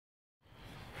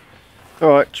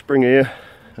Alright, spring here,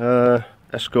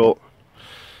 Escort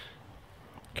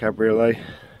Cabriolet.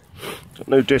 Got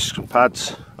new discs and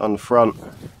pads on the front.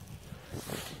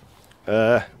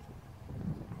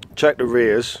 Check the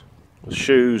rears. The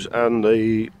shoes and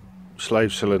the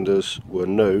slave cylinders were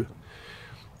new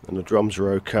and the drums are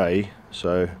okay,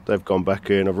 so they've gone back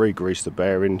in. I've re-greased the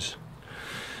bearings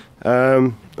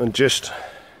and just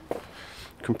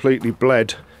completely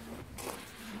bled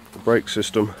the brake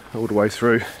system all the way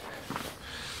through.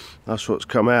 That's what's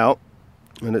come out,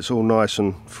 and it's all nice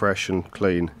and fresh and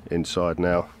clean inside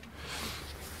now.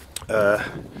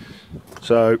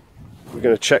 So we're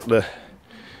going to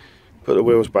put the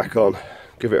wheels back on,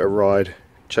 give it a ride,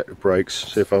 check the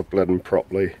brakes, see if I've bled them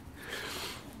properly.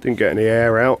 Didn't get any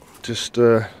air out, just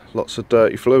lots of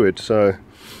dirty fluid, so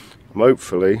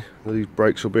hopefully these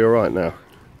brakes will be alright now.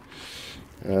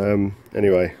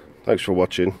 Anyway, thanks for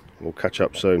watching, we'll catch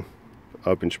up soon.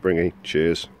 I've been Springy,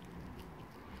 cheers.